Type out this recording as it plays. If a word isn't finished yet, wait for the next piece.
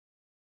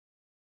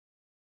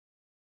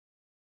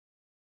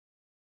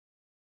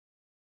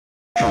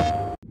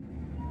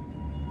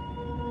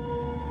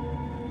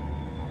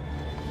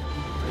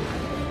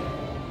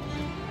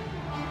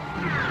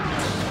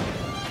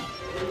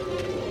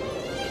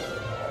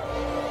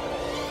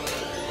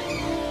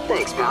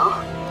Thanks,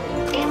 pal.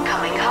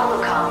 Incoming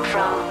holocom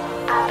from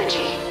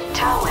Apogee,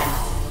 Tawin.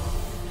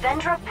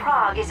 Vendra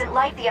Prague isn't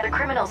like the other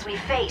criminals we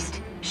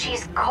faced.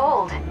 She's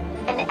cold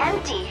and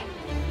empty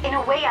in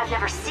a way I've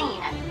never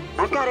seen.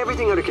 I've got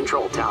everything under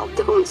control, Tal.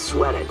 Don't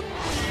sweat it.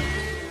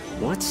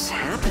 What's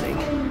happening?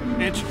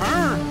 It's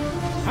her!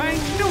 I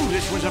knew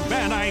this was a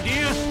bad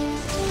idea!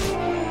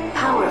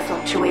 Power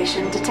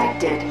fluctuation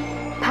detected.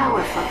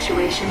 Power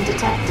fluctuation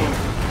detected.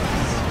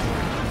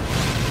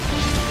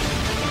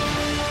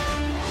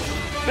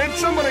 Did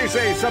somebody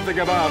say something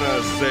about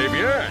a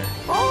savior?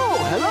 Oh,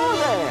 hello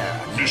there!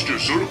 Mr.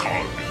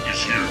 Zircon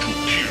is here to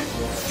kill.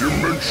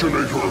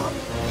 Dimensionator,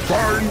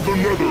 find the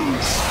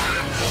nethers!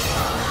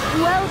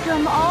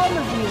 Welcome, all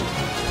of you.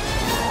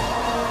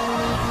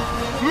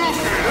 Look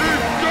at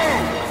it go!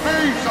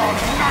 He's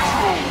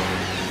unnatural!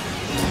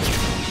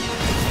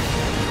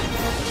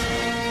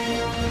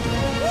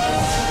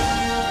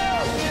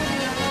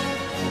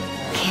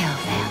 Kill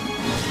them.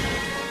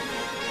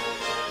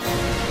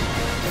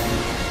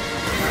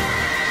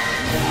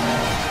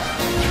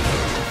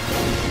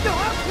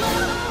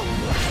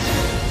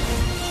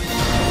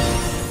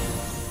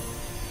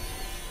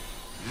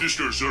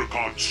 Mr.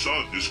 Zircon's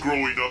son is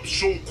growing up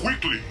so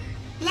quickly.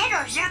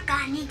 Little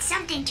Zircon needs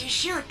something to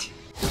shoot.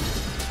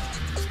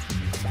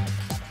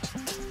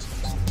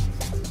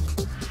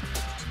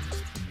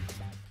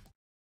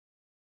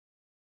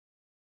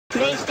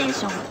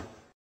 PlayStation